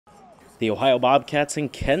The Ohio Bobcats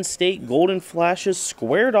and Kent State Golden Flashes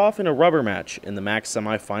squared off in a rubber match in the MAC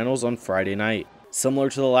semifinals on Friday night.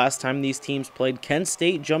 Similar to the last time these teams played, Kent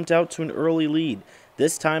State jumped out to an early lead.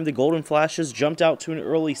 This time, the Golden Flashes jumped out to an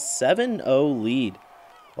early 7-0 lead.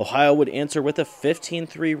 Ohio would answer with a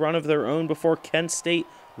 15-3 run of their own before Kent State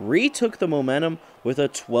retook the momentum with a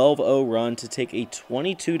 12-0 run to take a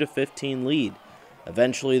 22-15 lead.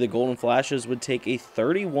 Eventually, the Golden Flashes would take a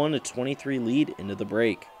 31-23 lead into the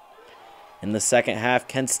break. In the second half,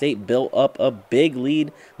 Kent State built up a big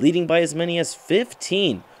lead, leading by as many as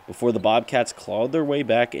 15 before the Bobcats clawed their way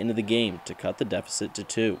back into the game to cut the deficit to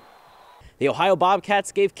 2. The Ohio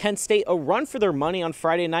Bobcats gave Kent State a run for their money on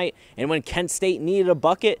Friday night, and when Kent State needed a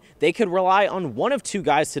bucket, they could rely on one of two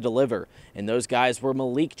guys to deliver, and those guys were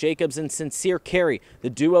Malik Jacobs and Sincere Carey. The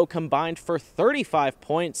duo combined for 35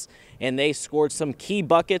 points, and they scored some key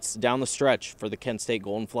buckets down the stretch for the Kent State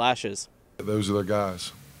Golden Flashes. Those are their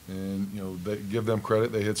guys, and they give them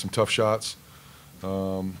credit. They hit some tough shots. We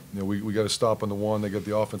got to stop on the one. They get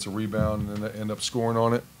the offensive rebound, and then they end up scoring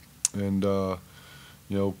on it. And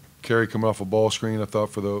Carey coming off a ball screen, I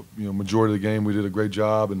thought for the majority of the game we did a great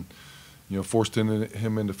job, and forced him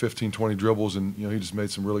into 15-20 dribbles, and he just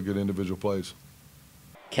made some really good individual plays.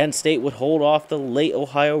 Kent State would hold off the late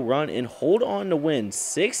Ohio run and hold on to win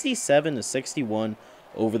 67-61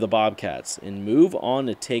 over the Bobcats and move on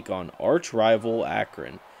to take on arch rival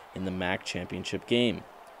Akron in the MAC championship game.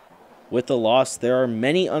 With the loss, there are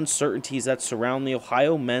many uncertainties that surround the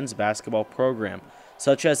Ohio men's basketball program,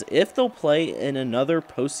 such as if they'll play in another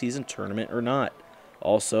postseason tournament or not.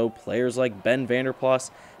 Also, players like Ben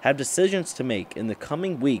Vanderplas have decisions to make in the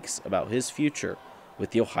coming weeks about his future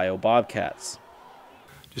with the Ohio Bobcats.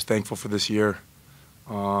 Just thankful for this year.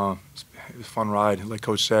 It was a fun ride. Like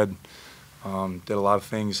Coach said, did a lot of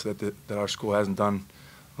things that our school hasn't done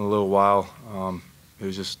in a little while. It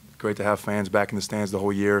was just great to have fans back in the stands the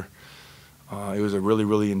whole year. It was a really,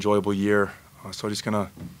 really enjoyable year. So just going to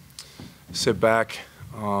sit back,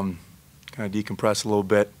 kind of decompress a little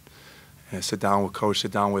bit, and sit down with Coach,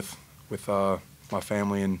 sit down with my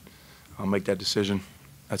family, and I'll make that decision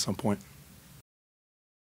at some point.